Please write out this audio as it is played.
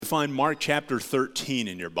find Mark chapter 13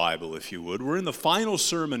 in your Bible, if you would. We're in the final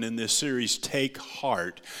sermon in this series, Take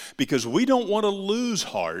Heart, because we don't want to lose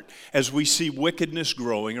heart as we see wickedness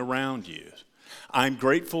growing around you. I'm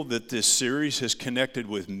grateful that this series has connected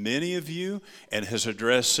with many of you and has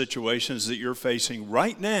addressed situations that you're facing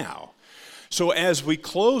right now. So as we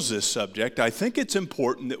close this subject, I think it's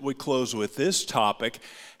important that we close with this topic,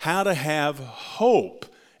 how to have hope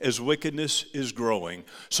as wickedness is growing.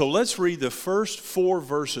 So let's read the first 4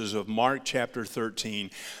 verses of Mark chapter 13.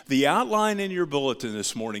 The outline in your bulletin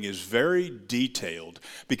this morning is very detailed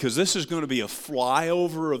because this is going to be a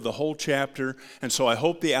flyover of the whole chapter, and so I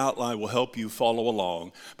hope the outline will help you follow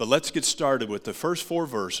along. But let's get started with the first 4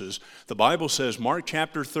 verses. The Bible says, Mark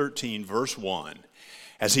chapter 13, verse 1.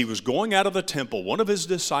 As he was going out of the temple, one of his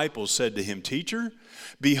disciples said to him, "Teacher,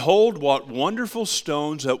 behold what wonderful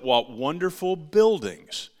stones at what wonderful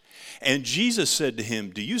buildings." And Jesus said to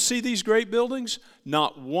him, "Do you see these great buildings?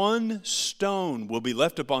 Not one stone will be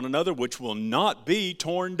left upon another which will not be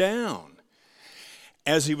torn down."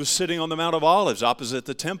 As he was sitting on the Mount of Olives opposite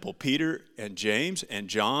the temple, Peter and James and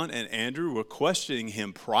John and Andrew were questioning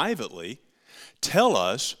him privately. "Tell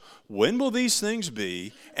us, when will these things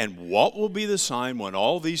be, and what will be the sign when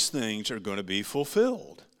all these things are going to be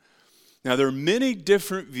fulfilled?" Now, there are many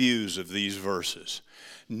different views of these verses.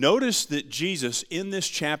 Notice that Jesus in this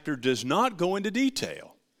chapter does not go into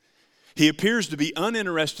detail. He appears to be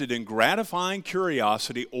uninterested in gratifying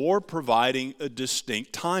curiosity or providing a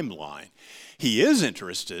distinct timeline. He is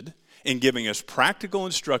interested in giving us practical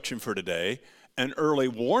instruction for today, an early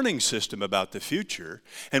warning system about the future,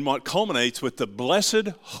 and what culminates with the blessed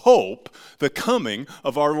hope, the coming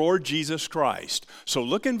of our Lord Jesus Christ. So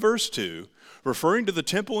look in verse 2. Referring to the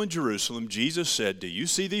temple in Jerusalem, Jesus said, "Do you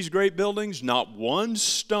see these great buildings? Not one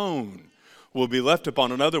stone will be left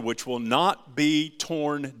upon another which will not be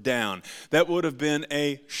torn down." That would have been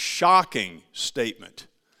a shocking statement.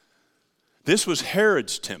 This was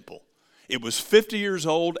Herod's temple. It was 50 years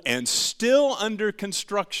old and still under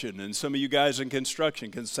construction. And some of you guys in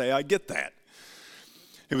construction can say, I get that.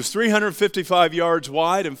 It was 355 yards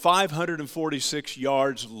wide and 546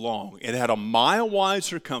 yards long. It had a mile-wide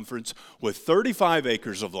circumference with 35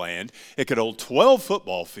 acres of land. It could hold 12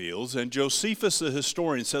 football fields, and Josephus, the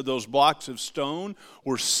historian, said those blocks of stone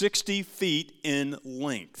were 60 feet in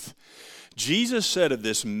length. Jesus said of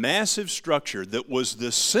this massive structure that was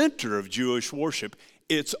the center of Jewish worship,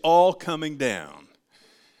 "It's all coming down."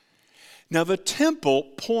 Now, the temple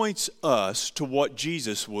points us to what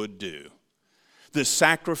Jesus would do. The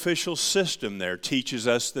sacrificial system there teaches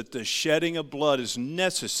us that the shedding of blood is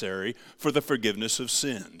necessary for the forgiveness of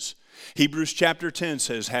sins. Hebrews chapter 10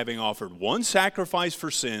 says, having offered one sacrifice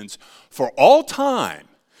for sins for all time,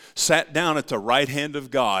 sat down at the right hand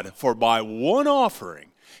of God, for by one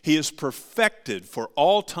offering he has perfected for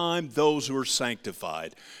all time those who are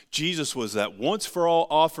sanctified. Jesus was that once for all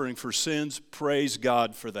offering for sins. Praise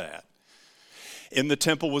God for that. In the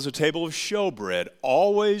temple was a table of showbread,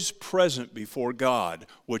 always present before God,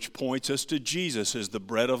 which points us to Jesus as the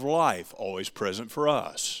bread of life, always present for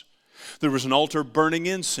us. There was an altar burning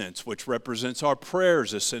incense, which represents our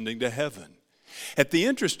prayers ascending to heaven. At the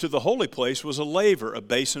entrance to the holy place was a laver, a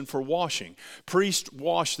basin for washing. Priests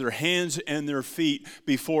washed their hands and their feet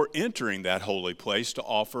before entering that holy place to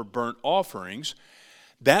offer burnt offerings.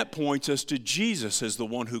 That points us to Jesus as the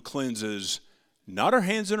one who cleanses not our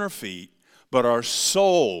hands and our feet, but our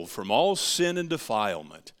soul from all sin and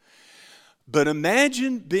defilement. But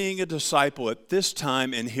imagine being a disciple at this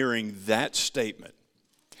time and hearing that statement.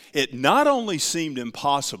 It not only seemed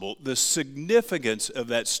impossible, the significance of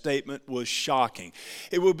that statement was shocking.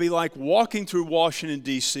 It would be like walking through Washington,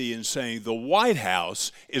 D.C. and saying the White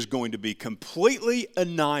House is going to be completely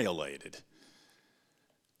annihilated.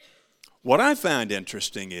 What I find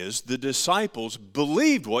interesting is the disciples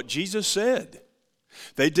believed what Jesus said.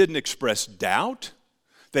 They didn't express doubt.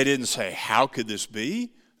 They didn't say, how could this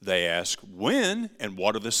be? They asked, when and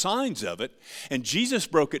what are the signs of it? And Jesus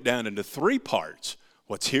broke it down into 3 parts.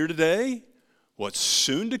 What's here today, what's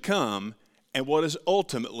soon to come, and what is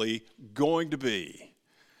ultimately going to be.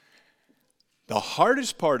 The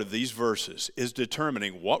hardest part of these verses is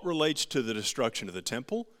determining what relates to the destruction of the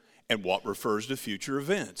temple and what refers to future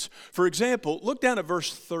events. For example, look down at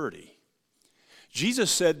verse 30.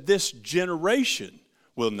 Jesus said, "This generation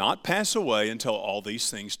will not pass away until all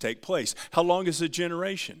these things take place." How long is a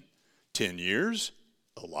generation? 10 years?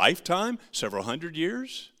 A lifetime? Several hundred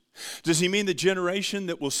years? Does he mean the generation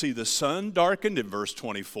that will see the sun darkened in verse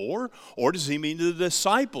 24? Or does he mean the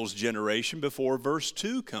disciples' generation before verse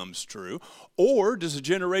 2 comes true? Or does the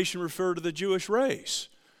generation refer to the Jewish race?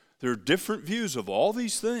 There are different views of all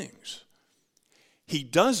these things. he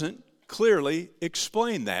doesn't clearly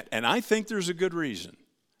explain that, and I think there's a good reason.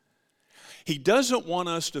 He doesn't want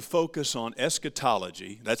us to focus on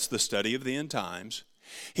eschatology, that's the study of the end times.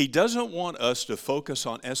 He doesn't want us to focus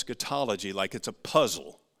on eschatology like it's a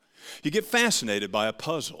puzzle. You get fascinated by a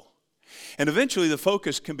puzzle. And eventually the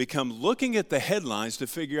focus can become looking at the headlines to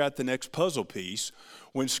figure out the next puzzle piece,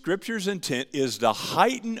 when Scripture's intent is to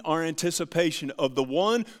heighten our anticipation of the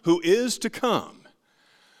one who is to come.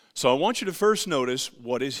 So I want you to first notice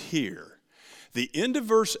what is here. The end of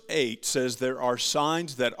verse 8 says there are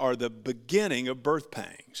signs that are the beginning of birth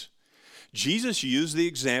pangs. Jesus used the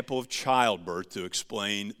example of childbirth to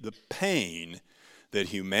explain the pain that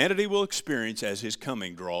humanity will experience as his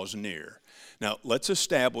coming draws near. Now, let's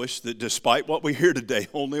establish that despite what we hear today,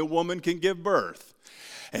 only a woman can give birth.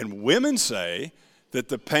 And women say that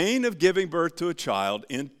the pain of giving birth to a child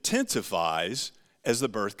intensifies as the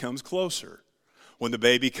birth comes closer. When the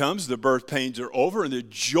baby comes, the birth pains are over and the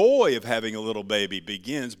joy of having a little baby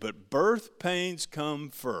begins, but birth pains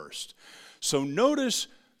come first. So notice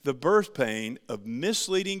the birth pain of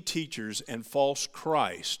misleading teachers and false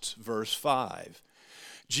Christs, verse 5.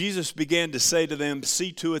 Jesus began to say to them,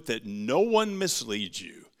 "See to it that no one misleads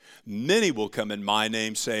you. Many will come in my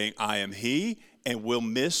name saying, 'I am he,' and will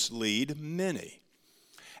mislead many."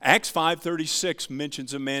 Acts 5:36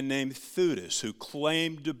 mentions a man named Theudas who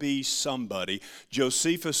claimed to be somebody.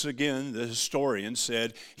 Josephus, again, the historian,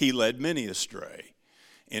 said he led many astray.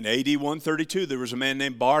 In AD 132, there was a man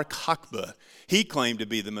named Bar Kokhba. He claimed to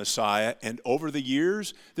be the Messiah, and over the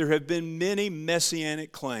years, there have been many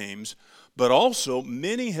messianic claims, but also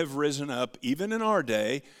many have risen up, even in our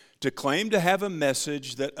day, to claim to have a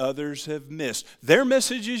message that others have missed. Their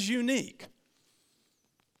message is unique.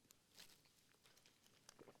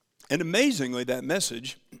 And amazingly, that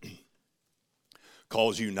message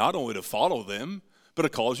calls you not only to follow them, but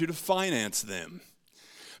it calls you to finance them.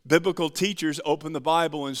 Biblical teachers open the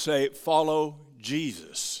Bible and say, "Follow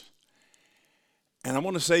Jesus." And I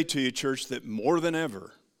want to say to you, church, that more than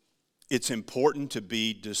ever, it's important to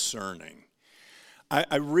be discerning.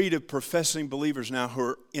 I read of professing believers now who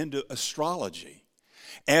are into astrology,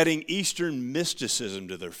 adding Eastern mysticism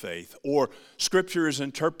to their faith, or Scripture is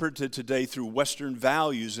interpreted today through Western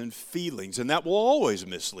values and feelings, and that will always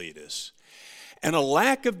mislead us. And a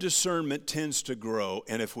lack of discernment tends to grow,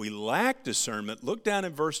 and if we lack discernment, look down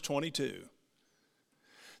in verse 22.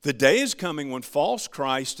 The day is coming when false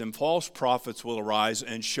Christ and false prophets will arise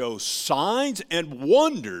and show signs and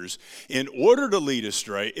wonders in order to lead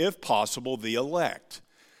astray, if possible, the elect.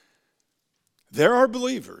 There are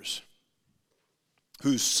believers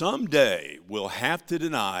who someday will have to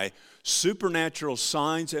deny supernatural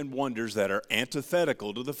signs and wonders that are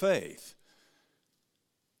antithetical to the faith.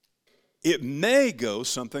 It may go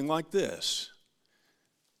something like this.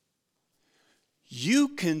 You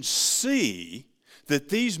can see that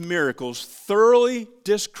these miracles thoroughly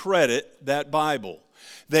discredit that Bible.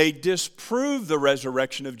 They disprove the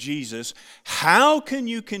resurrection of Jesus. How can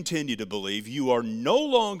you continue to believe you are no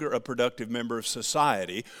longer a productive member of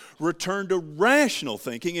society, return to rational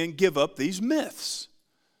thinking, and give up these myths?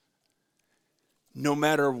 No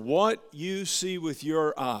matter what you see with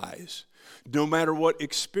your eyes, no matter what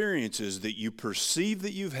experiences that you perceive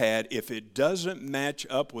that you've had, if it doesn't match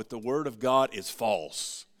up with the Word of God, it's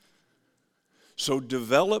false. So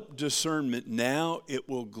develop discernment now. It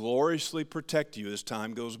will gloriously protect you as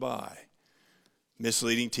time goes by.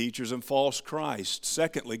 Misleading teachers and false Christ.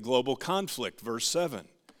 Secondly, global conflict, verse 7.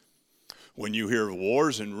 When you hear of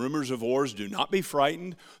wars and rumors of wars, do not be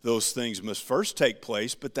frightened. Those things must first take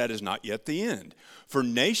place, but that is not yet the end. For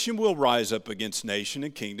nation will rise up against nation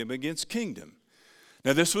and kingdom against kingdom.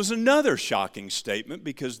 Now this was another shocking statement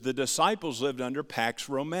because the disciples lived under Pax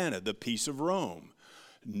Romana, the peace of Rome.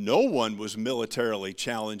 No one was militarily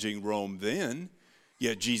challenging Rome then,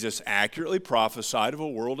 yet Jesus accurately prophesied of a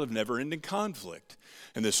world of never-ending conflict.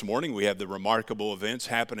 And this morning we have the remarkable events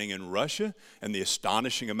happening in Russia and the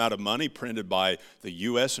astonishing amount of money printed by the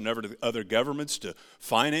U.S. and other governments to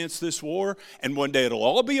finance this war. And one day it'll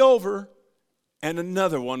all be over and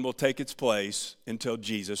another one will take its place until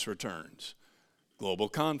Jesus returns. Global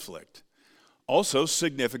conflict. Also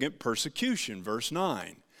significant persecution, verse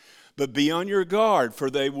 9. But be on your guard, for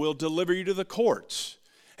they will deliver you to the courts,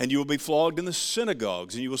 and you will be flogged in the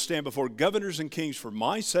synagogues, and you will stand before governors and kings for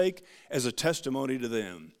my sake as a testimony to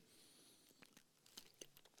them.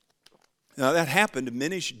 Now that happened to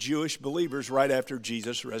many Jewish believers right after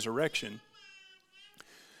Jesus' resurrection.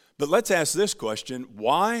 But let's ask this question: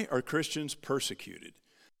 why are Christians persecuted?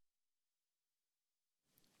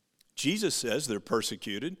 Jesus says they're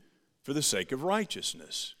persecuted for the sake of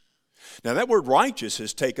righteousness. Now, that word righteous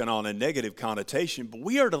has taken on a negative connotation, but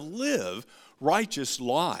we are to live righteous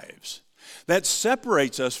lives. That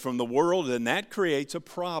separates us from the world, and that creates a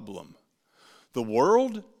problem. The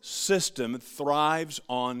world system thrives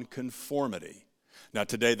on conformity. Now,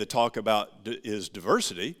 today the talk about is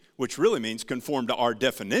diversity, which really means conform to our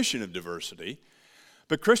definition of diversity.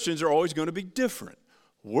 But Christians are always going to be different.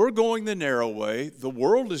 We're going the narrow way, the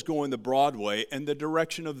world is going the broad way, and the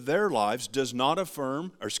direction of their lives does not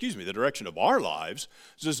affirm, the direction of our lives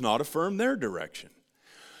does not affirm their direction.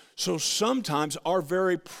 So sometimes our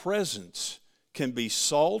very presence can be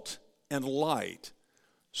salt and light.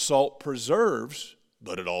 Salt preserves,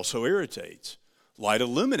 but it also irritates. Light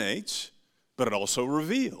illuminates, but it also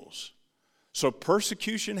reveals. So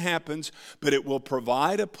persecution happens, but it will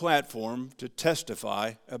provide a platform to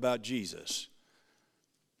testify about Jesus.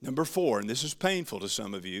 Number 4, and this is painful to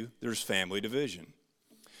some of you, there's family division.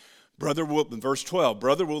 Verse 12,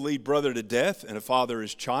 brother will lead brother to death, and a father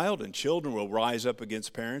his child, and children will rise up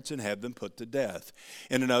against parents and have them put to death.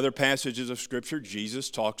 In other passages of Scripture, Jesus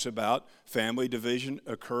talks about family division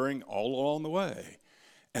occurring all along the way.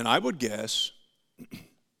 And I would guess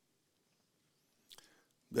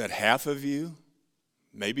that half of you,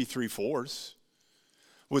 maybe 3/4,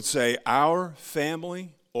 would say our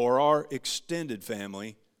family or our extended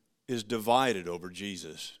family is divided over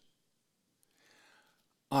Jesus.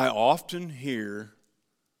 I often hear,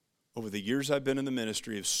 over the years I've been in the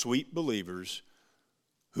ministry, of sweet believers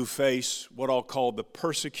who face what I'll call the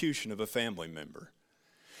persecution of a family member.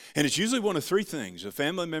 And it's usually one of 3 things. A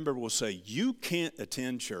family member will say, you can't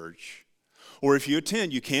attend church, or if you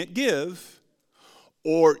attend, you can't give,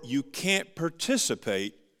 or you can't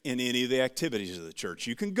participate in any of the activities of the church.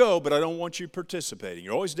 You can go, but I don't want you participating.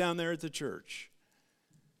 You're always down there at the church.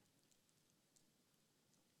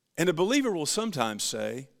 And a believer will sometimes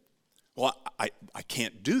say, well, I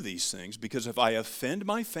can't do these things because if I offend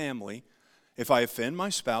my family, if I offend my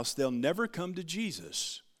spouse, they'll never come to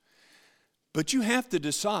Jesus. But you have to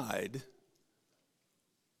decide,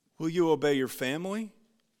 will you obey your family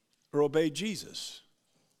or obey Jesus?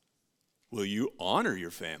 Will you honor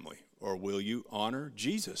your family or will you honor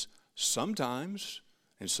Jesus? Sometimes,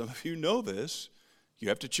 and some of you know this, you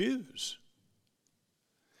have to choose.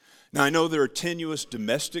 Now, I know there are tenuous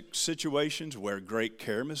domestic situations where great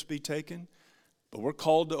care must be taken, but we're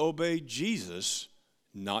called to obey Jesus,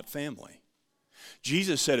 not family.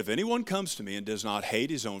 Jesus said, if anyone comes to me and does not hate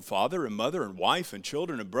his own father and mother and wife and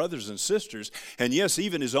children and brothers and sisters, and yes,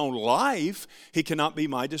 even his own life, he cannot be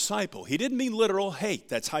my disciple. He didn't mean literal hate.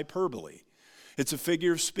 That's hyperbole. It's a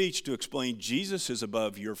figure of speech to explain Jesus is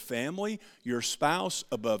above your family, your spouse,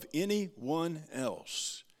 above anyone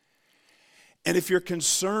else. And if you're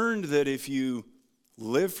concerned that if you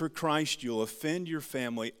live for Christ, you'll offend your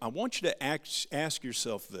family, I want you to ask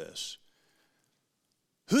yourself this.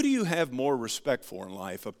 Who do you have more respect for in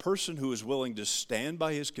life? A person who is willing to stand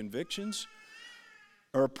by his convictions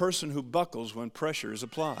or a person who buckles when pressure is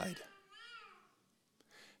applied?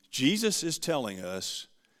 Jesus is telling us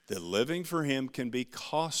that living for him can be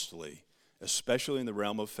costly, especially in the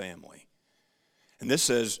realm of family. And this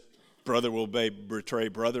says, brother will betray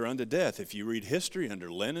brother unto death. If you read history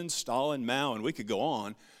under Lenin, Stalin, Mao, and we could go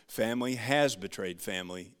on, family has betrayed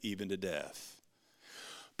family even to death.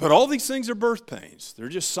 But all these things are birth pains. They're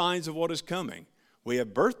just signs of what is coming. We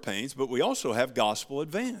have birth pains, but we also have gospel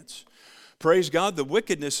advance. Praise God, the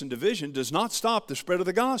wickedness and division does not stop the spread of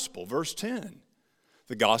the gospel. Verse 10,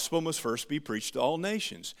 the gospel must first be preached to all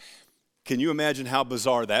nations. Can you imagine how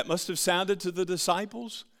bizarre that must have sounded to the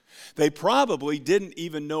disciples? They probably didn't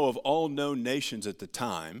even know of all known nations at the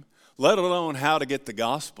time, let alone how to get the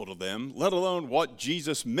gospel to them, let alone what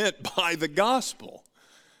Jesus meant by the gospel.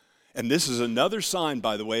 And this is another sign,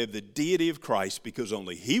 by the way, of the deity of Christ, because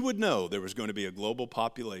only he would know there was going to be a global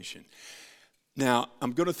population. Now,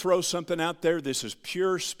 I'm going to throw something out there. This is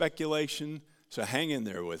pure speculation, so hang in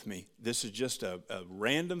there with me. This is just a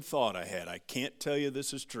random thought I had. I can't tell you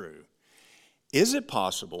this is true. Is it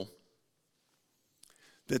possible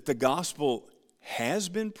that the gospel has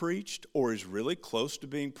been preached or is really close to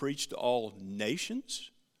being preached to all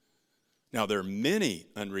nations? Now, there are many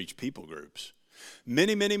unreached people groups.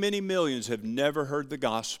 Many, many, many millions have never heard the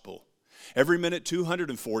gospel. Every minute,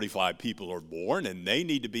 245 people are born, and they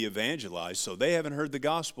need to be evangelized, so they haven't heard the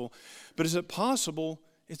gospel. But is it possible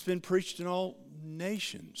it's been preached in all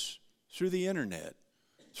nations through the internet,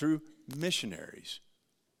 through missionaries?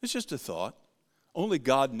 It's just a thought. Only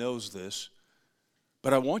God knows this.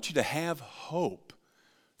 But I want you to have hope.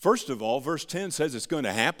 First of all, verse 10 says it's going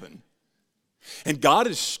to happen. And God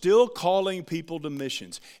is still calling people to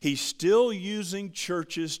missions. He's still using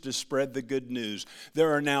churches to spread the good news.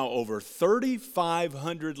 There are now over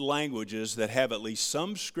 3,500 languages that have at least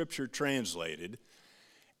some scripture translated.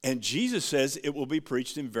 And Jesus says it will be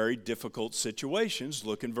preached in very difficult situations.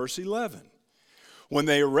 Look in verse 11. When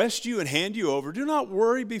they arrest you and hand you over, do not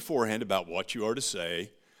worry beforehand about what you are to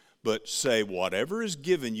say, but say whatever is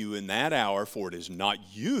given you in that hour, for it is not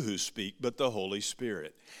you who speak, but the Holy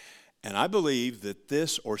Spirit. And I believe that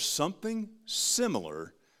this or something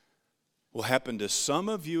similar will happen to some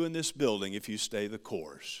of you in this building if you stay the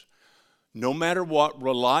course. No matter what,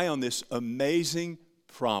 rely on this amazing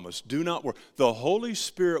promise. Do not worry. The Holy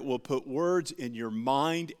Spirit will put words in your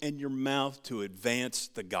mind and your mouth to advance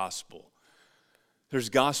the gospel. There's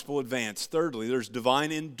gospel advance. Thirdly, there's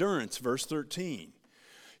divine endurance, verse 13.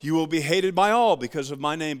 You will be hated by all because of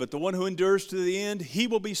my name, but the one who endures to the end, he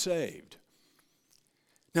will be saved.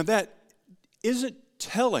 Now that isn't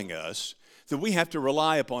telling us that we have to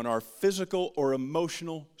rely upon our physical or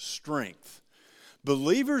emotional strength.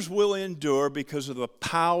 Believers will endure because of the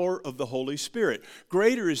power of the Holy Spirit.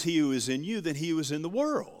 Greater is he who is in you than he who is in the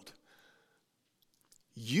world.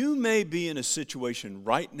 You may be in a situation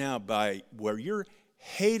right now where you're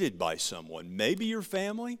hated by someone, maybe your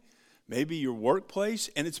family, maybe your workplace,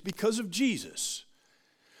 and it's because of Jesus.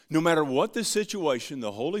 No matter what the situation,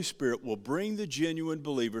 the Holy Spirit will bring the genuine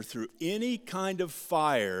believer through any kind of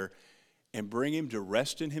fire and bring him to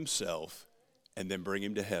rest in himself and then bring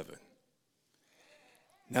him to heaven.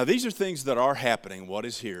 Now, these are things that are happening. What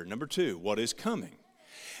is here? Number two, what is coming?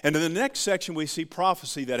 And in the next section, we see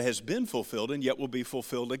prophecy that has been fulfilled and yet will be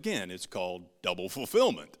fulfilled again. It's called double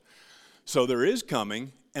fulfillment. So there is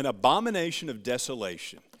coming an abomination of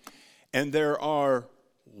desolation. And there are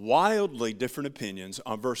wildly different opinions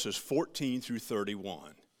on verses 14 through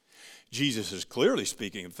 31. Jesus is clearly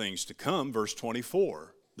speaking of things to come. Verse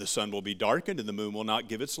 24, the sun will be darkened and the moon will not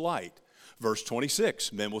give its light. Verse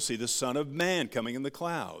 26, men will see the Son of Man coming in the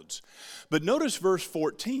clouds. But notice verse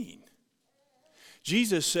 14.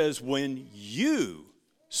 Jesus says, when you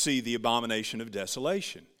see the abomination of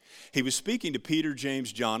desolation. He was speaking to Peter,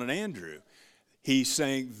 James, John, and Andrew. He's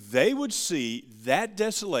saying they would see that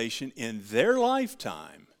desolation in their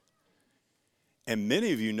lifetime. And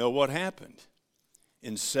many of you know what happened.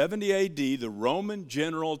 In 70 AD, the Roman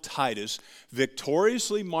general Titus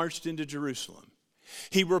victoriously marched into Jerusalem.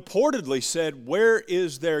 He reportedly said, where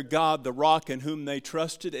is their God, the rock in whom they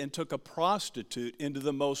trusted, and took a prostitute into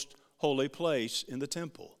the most holy place in the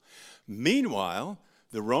temple. Meanwhile,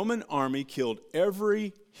 the Roman army killed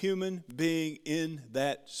every human being in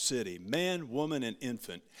that city, man, woman, and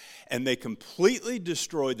infant, and they completely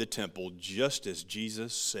destroyed the temple just as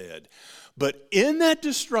Jesus said. But in that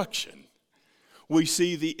destruction, we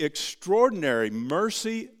see the extraordinary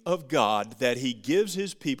mercy of God that he gives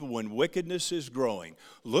his people when wickedness is growing.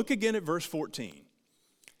 Look again at verse 14.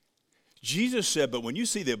 Jesus said, but when you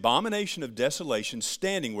see the abomination of desolation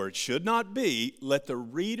standing where it should not be, let the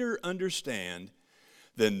reader understand,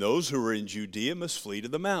 then those who are in Judea must flee to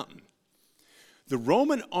the mountain. The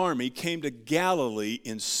Roman army came to Galilee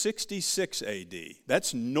in 66 AD.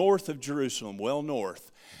 That's north of Jerusalem, well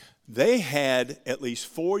north. They had at least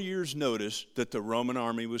 4 years' notice that the Roman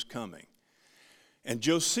army was coming. And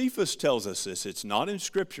Josephus tells us this. It's not in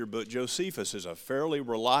Scripture, but Josephus is a fairly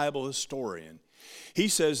reliable historian. He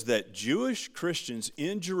says that Jewish Christians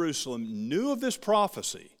in Jerusalem knew of this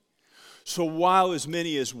prophecy. So while as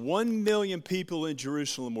many as 1 million people in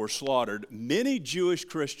Jerusalem were slaughtered, many Jewish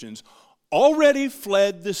Christians already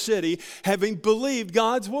fled the city, having believed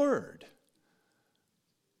God's word.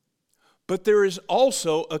 But there is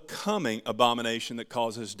also a coming abomination that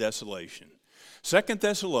causes desolation. 2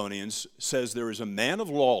 Thessalonians says there is a man of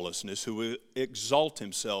lawlessness who will exalt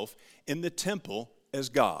himself in the temple as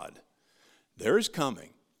God. There is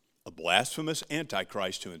coming a blasphemous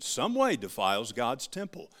antichrist who in some way defiles God's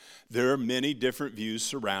temple. There are many different views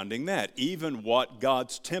surrounding that, even what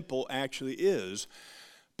God's temple actually is.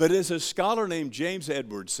 But as a scholar named James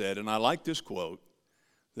Edwards said, and I like this quote,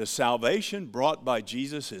 the salvation brought by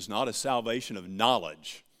Jesus is not a salvation of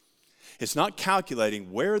knowledge. It's not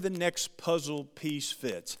calculating where the next puzzle piece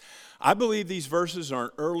fits. I believe these verses are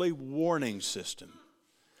an early warning system.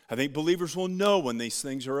 I think believers will know when these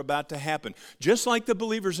things are about to happen. Just like the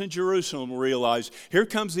believers in Jerusalem will realize, here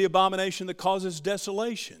comes the abomination that causes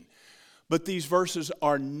desolation. But these verses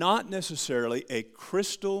are not necessarily a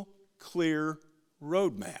crystal clear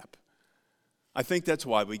roadmap. I think that's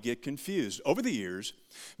why we get confused. Over the years,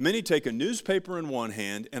 many take a newspaper in one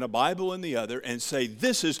hand and a Bible in the other and say,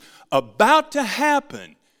 this is about to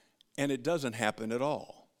happen, and it doesn't happen at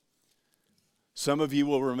all. Some of you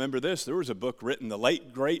will remember this. There was a book written, The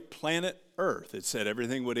Late Great Planet Earth. It said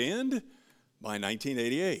everything would end by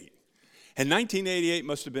 1988. And 1988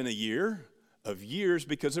 must have been a year of years,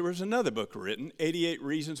 because there was another book written, 88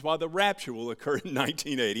 Reasons Why the Rapture Will Occur in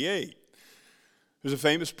 1988. There's a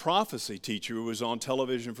famous prophecy teacher who was on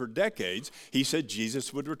television for decades. He said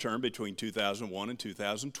Jesus would return between 2001 and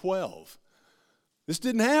 2012. This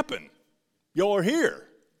didn't happen. Y'all are here.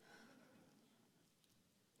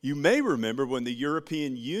 You may remember when the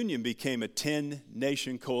European Union became a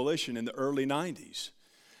 10-nation coalition in the early 90s.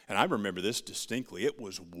 And I remember this distinctly. It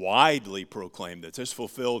was widely proclaimed that this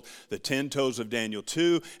fulfilled the 10 toes of Daniel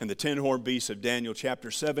 2 and the 10 horned beasts of Daniel chapter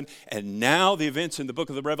 7. And now the events in the book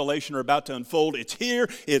of the Revelation are about to unfold. It's here.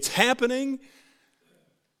 It's happening.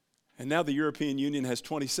 And now the European Union has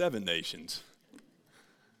 27 nations.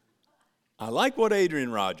 I like what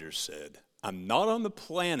Adrian Rogers said. I'm not on the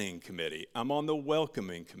planning committee. I'm on the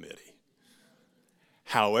welcoming committee.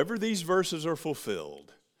 However these verses are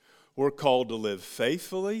fulfilled, we're called to live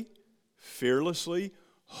faithfully, fearlessly,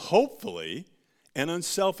 hopefully, and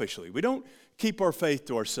unselfishly. We don't keep our faith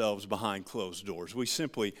to ourselves behind closed doors. We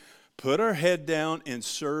simply put our head down and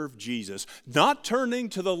serve Jesus, not turning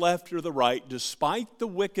to the left or the right despite the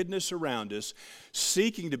wickedness around us,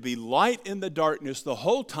 seeking to be light in the darkness the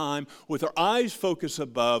whole time with our eyes focused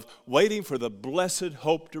above, waiting for the blessed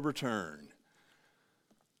hope to return.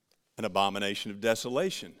 An abomination of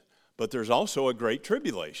desolation. But there's also a great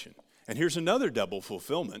tribulation. And here's another double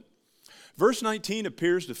fulfillment. Verse 19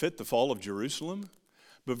 appears to fit the fall of Jerusalem,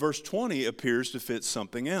 but verse 20 appears to fit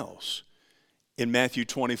something else. In Matthew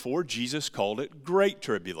 24, Jesus called it great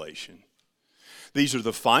tribulation. These are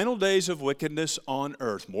the final days of wickedness on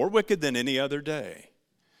earth, more wicked than any other day.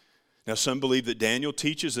 Now, some believe that Daniel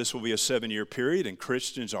teaches this will be a 7-year period and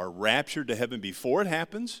Christians are raptured to heaven before it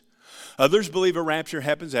happens. Others believe a rapture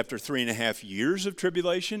happens after 3.5 years of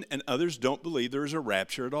tribulation, and others don't believe there is a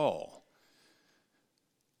rapture at all.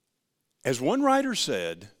 As one writer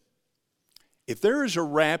said, if there is a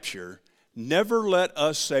rapture, never let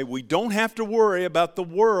us say we don't have to worry about the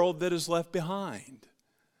world that is left behind.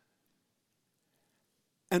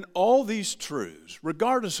 And all these truths,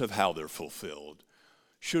 regardless of how they're fulfilled,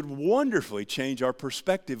 should wonderfully change our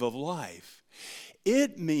perspective of life.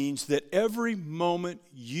 It means that every moment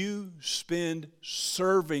you spend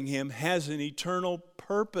serving Him has an eternal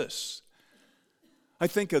purpose. I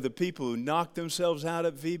think of the people who knocked themselves out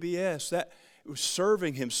at VBS. That was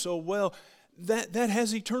serving Him so well. That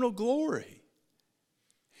has eternal glory.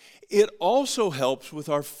 It also helps with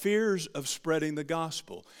our fears of spreading the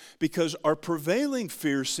gospel, because our prevailing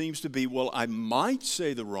fear seems to be, well, I might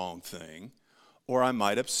say the wrong thing or I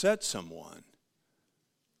might upset someone.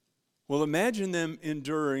 Well, imagine them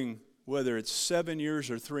enduring, whether it's 7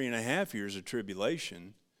 years or 3.5 years of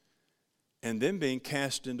tribulation, and then being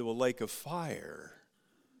cast into a lake of fire.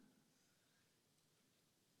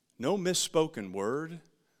 No misspoken word,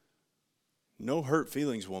 no hurt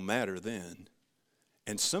feelings will matter then,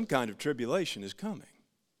 and some kind of tribulation is coming.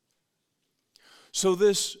 So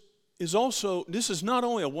this is not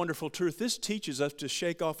only a wonderful truth, this teaches us to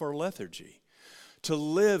shake off our lethargy, to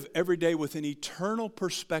live every day with an eternal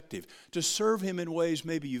perspective, to serve Him in ways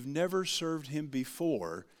maybe you've never served Him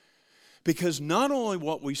before, because not only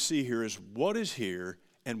what we see here is what is here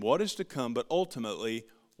and what is to come, but ultimately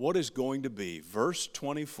what is going to be. Verse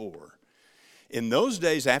 24, in those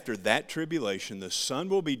days after that tribulation, the sun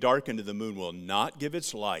will be darkened and the moon will not give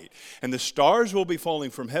its light, and the stars will be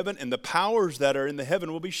falling from heaven, and the powers that are in the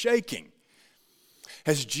heaven will be shaking.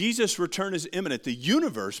 As Jesus' return is imminent, the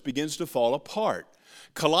universe begins to fall apart.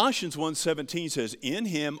 Colossians 1:17 says, in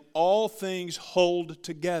Him all things hold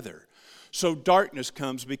together. So darkness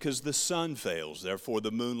comes because the sun fails. Therefore the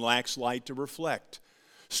moon lacks light to reflect.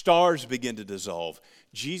 Stars begin to dissolve.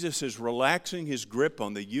 Jesus is relaxing His grip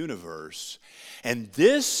on the universe. And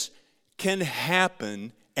this can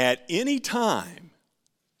happen at any time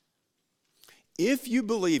if you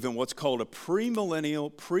believe in what's called a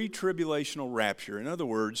premillennial, pre-tribulational rapture. In other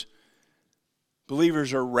words,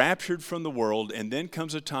 believers are raptured from the world, and then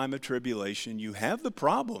comes a time of tribulation. You have the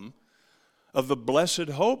problem of the blessed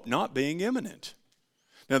hope not being imminent.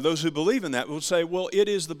 Now, those who believe in that will say, well, it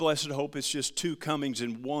is the blessed hope. It's just two comings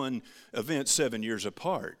in one event 7 years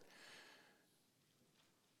apart.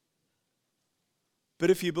 But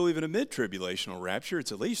if you believe in a mid-tribulational rapture,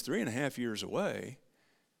 it's at least 3.5 years away.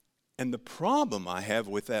 And the problem I have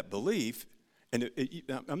with that belief, and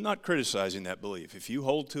I'm not criticizing that belief. If you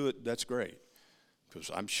hold to it, that's great, because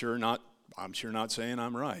I'm sure not saying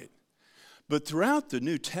I'm right. But throughout the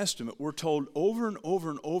New Testament, we're told over and over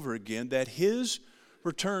and over again that His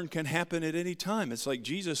return can happen at any time. It's like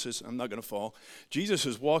I'm not going to fall. Jesus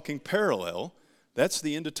is walking parallel. That's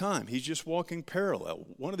the end of time. He's just walking parallel.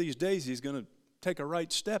 One of these days he's going to take a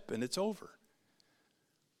right step and it's over.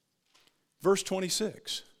 Verse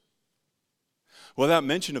 26. Without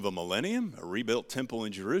mention of a millennium, a rebuilt temple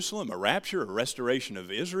in Jerusalem, a rapture, a restoration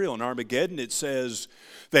of Israel, and Armageddon, it says,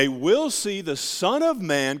 they will see the Son of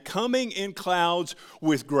Man coming in clouds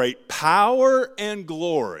with great power and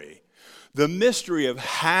glory. The mystery of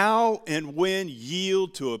how and when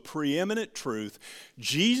yield to a preeminent truth.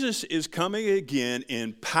 Jesus is coming again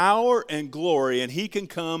in power and glory, and he can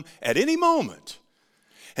come at any moment.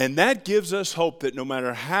 And that gives us hope that no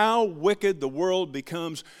matter how wicked the world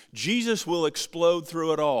becomes, Jesus will explode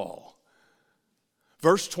through it all.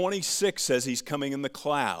 Verse 26 says he's coming in the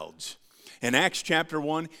clouds. In Acts chapter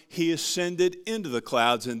 1, he ascended into the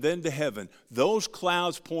clouds and then to heaven. Those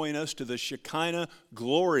clouds point us to the Shekinah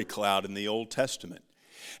glory cloud in the Old Testament.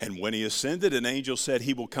 And when he ascended, an angel said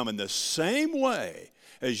he will come in the same way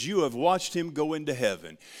as you have watched him go into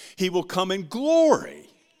heaven. He will come in glory.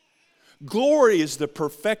 Glory is the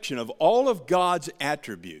perfection of all of God's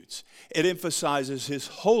attributes. It emphasizes his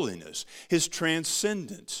holiness, his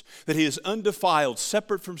transcendence, that he is undefiled,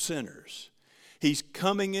 separate from sinners. He's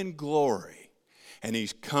coming in glory, and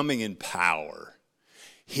he's coming in power.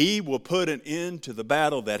 He will put an end to the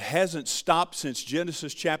battle that hasn't stopped since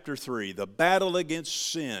Genesis chapter 3, the battle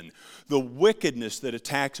against sin, the wickedness that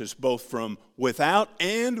attacks us both from without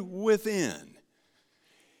and within.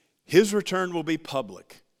 His return will be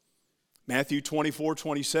public. Matthew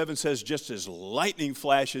 24:27 says, just as lightning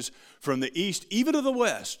flashes from the east, even to the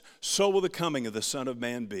west, so will the coming of the Son of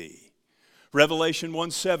Man be. Revelation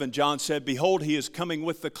 1:7, John said, behold, he is coming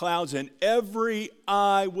with the clouds, and every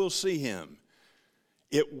eye will see him.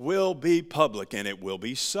 It will be public, and it will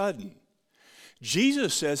be sudden.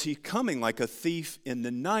 Jesus says he's coming like a thief in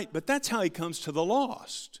the night, but that's how he comes to the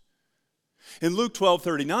lost. In Luke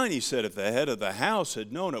 12:39, he said, if the head of the house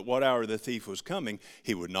had known at what hour the thief was coming,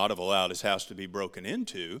 he would not have allowed his house to be broken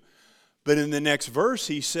into. But in the next verse,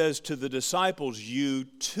 he says to the disciples, you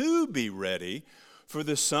too be ready, for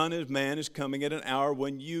the Son of Man is coming at an hour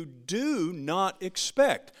when you do not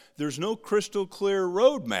expect. There's no crystal clear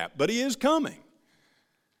roadmap, but he is coming.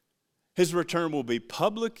 His return will be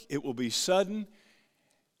public, it will be sudden,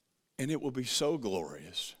 and it will be so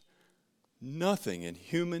glorious. Nothing in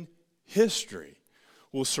human history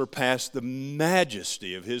will surpass the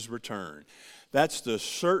majesty of his return. That's the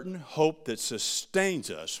certain hope that sustains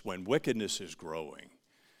us when wickedness is growing.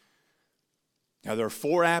 Now, there are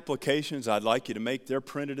 4 applications I'd like you to make. They're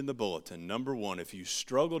printed in the bulletin. Number 1, if you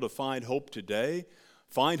struggle to find hope today,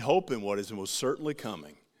 find hope in what is most certainly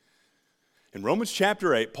coming. In Romans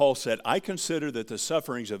chapter 8, Paul said, I consider that the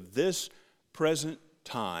sufferings of this present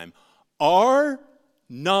time are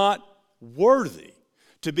not worthy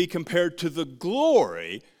to be compared to the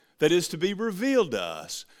glory that is to be revealed to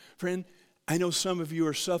us. Friend, I know some of you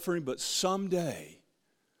are suffering, but someday,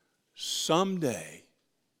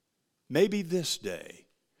 maybe this day,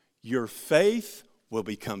 your faith will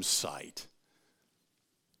become sight.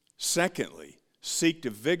 Secondly, seek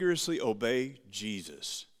to vigorously obey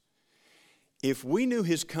Jesus. If we knew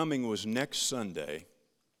his coming was next Sunday,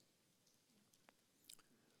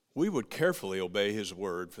 we would carefully obey his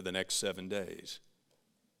word for the next 7 days.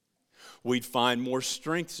 We'd find more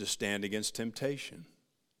strength to stand against temptation.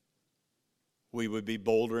 We would be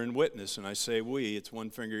bolder in witness, and I say we, it's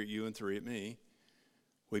 1 finger at you and 3 at me.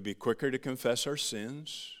 We'd be quicker to confess our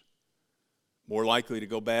sins, more likely to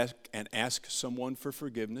go back and ask someone for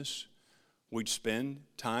forgiveness. We'd spend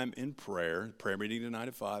time in prayer meeting tonight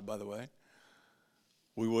at 5, by the way.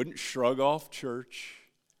 We wouldn't shrug off church,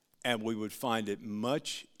 and we would find it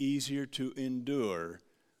much easier to endure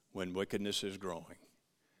when wickedness is growing.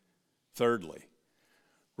 Thirdly,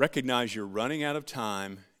 recognize you're running out of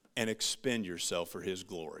time and expend yourself for his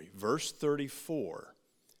glory. Verse 34,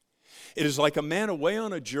 it is like a man away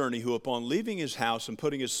on a journey who, upon leaving his house and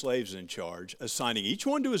putting his slaves in charge, assigning each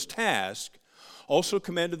one to his task, also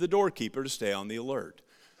commanded the doorkeeper to stay on the alert.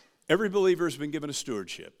 Every believer has been given a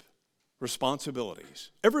stewardship,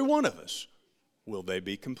 responsibilities. Every one of us. Will they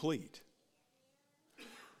be complete?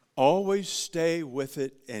 Always stay with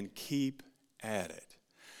it and keep at it.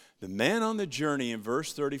 The man on the journey in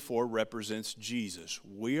verse 34 represents Jesus.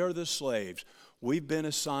 We are the slaves. We've been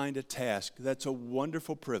assigned a task. That's a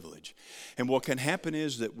wonderful privilege. And what can happen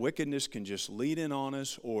is that wickedness can just lead in on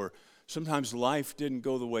us, or sometimes life didn't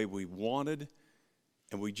go the way we wanted,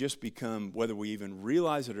 and we just become, whether we even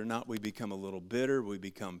realize it or not, we become a little bitter, we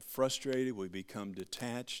become frustrated, we become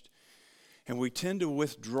detached, and we tend to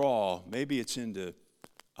withdraw. Maybe it's into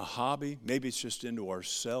a hobby. Maybe it's just into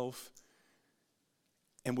ourself.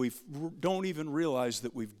 And we don't even realize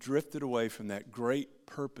that we've drifted away from that great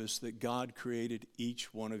purpose that God created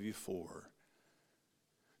each one of you for.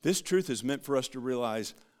 This truth is meant for us to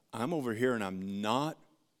realize, I'm over here and I'm not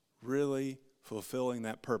really fulfilling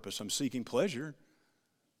that purpose. I'm seeking pleasure.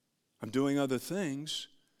 I'm doing other things.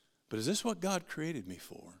 But is this what God created me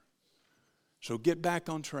for? So get back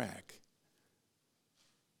on track.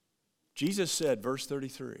 Jesus said, verse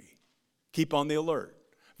 33, keep on the alert.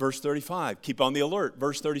 Verse 35, keep on the alert.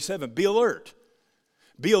 Verse 37, be alert.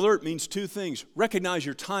 Be alert means two things. Recognize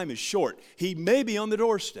your time is short. He may be on the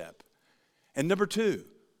doorstep. And number two,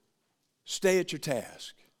 stay at your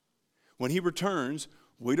task. When he returns,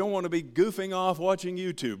 we don't want to be goofing off watching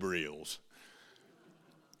YouTube reels.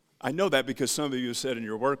 I know that because some of you have said in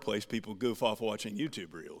your workplace people goof off watching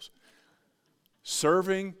YouTube reels.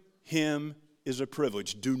 Serving him is a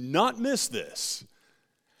privilege. Do not miss this.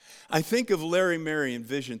 I think of Larry Mary in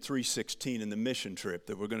Vision 316 in the mission trip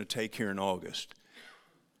that we're going to take here in August.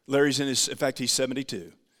 Larry's in fact, he's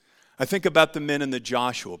 72. I think about the men in the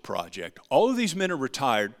Joshua Project. All of these men are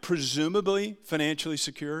retired, presumably financially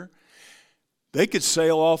secure. They could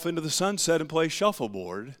sail off into the sunset and play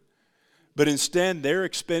shuffleboard, but instead they're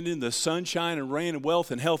expending the sunshine and rain and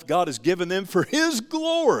wealth and health God has given them for his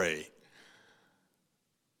glory.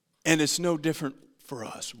 And it's no different for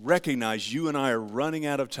us. Recognize you and I are running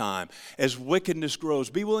out of time. As wickedness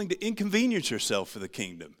grows, be willing to inconvenience yourself for the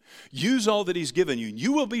kingdom. Use all that he's given you.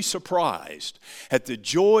 You will be surprised at the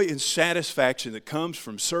joy and satisfaction that comes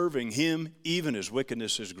from serving him even as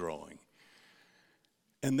wickedness is growing.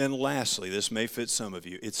 And then lastly, this may fit some of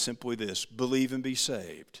you. It's simply this: believe and be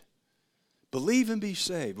saved. Believe and be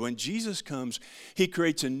saved. When Jesus comes, he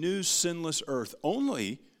creates a new sinless earth.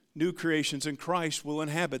 Only new creations in Christ will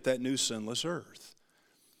inhabit that new sinless earth.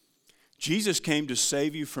 Jesus came to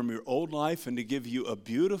save you from your old life and to give you a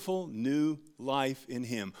beautiful new life in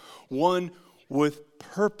him. One with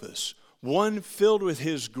purpose. One filled with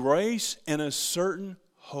his grace and a certain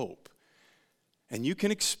hope. And you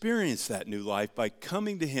can experience that new life by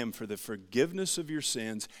coming to him for the forgiveness of your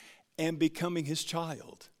sins and becoming his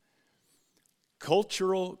child.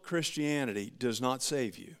 Cultural Christianity does not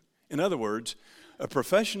save you. In other words, a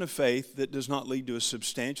profession of faith that does not lead to a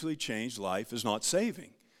substantially changed life is not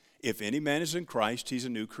saving. If any man is in Christ, he's a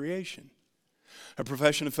new creation. A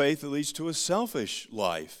profession of faith that leads to a selfish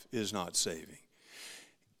life is not saving.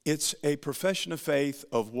 It's a profession of faith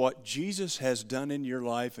of what Jesus has done in your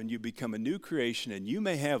life, and you become a new creation, and you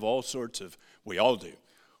may have all sorts of, we all do,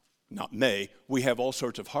 not may, we have all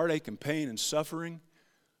sorts of heartache and pain and suffering,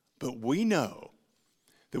 but we know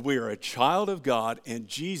that we are a child of God and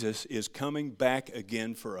Jesus is coming back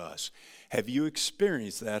again for us. Have you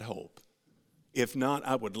experienced that hope? If not,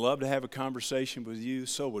 I would love to have a conversation with you.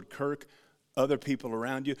 So would Kirk, other people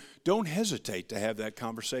around you. Don't hesitate to have that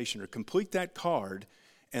conversation or complete that card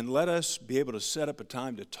and let us be able to set up a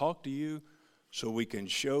time to talk to you so we can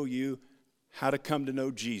show you how to come to know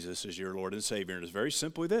Jesus as your Lord and Savior. And it's very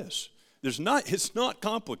simply this. It's not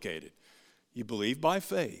complicated. You believe by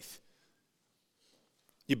faith.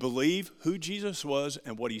 You believe who Jesus was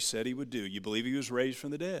and what he said he would do. You believe he was raised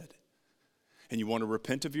from the dead. And you want to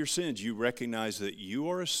repent of your sins. You recognize that you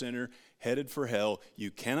are a sinner headed for hell. You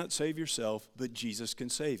cannot save yourself, but Jesus can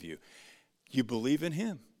save you. You believe in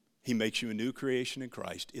him. He makes you a new creation in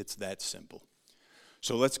Christ. It's that simple.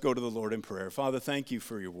 So let's go to the Lord in prayer. Father, thank you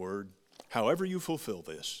for your word. However you fulfill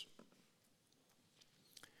this,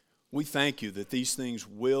 we thank you that these things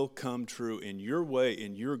will come true in your way,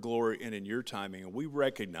 in your glory, and in your timing. And we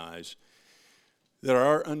recognize that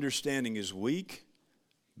our understanding is weak,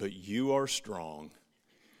 but you are strong.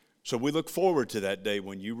 So we look forward to that day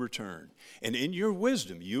when you return. And in your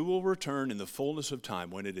wisdom, you will return in the fullness of time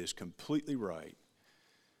when it is completely right.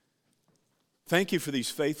 Thank you for these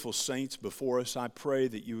faithful saints before us. I pray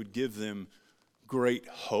that you would give them great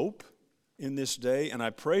hope in this day. And I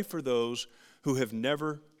pray for those who have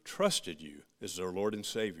never trusted you as their Lord and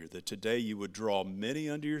Savior, that today you would draw many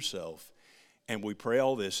unto yourself. And we pray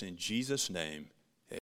all this in Jesus' name.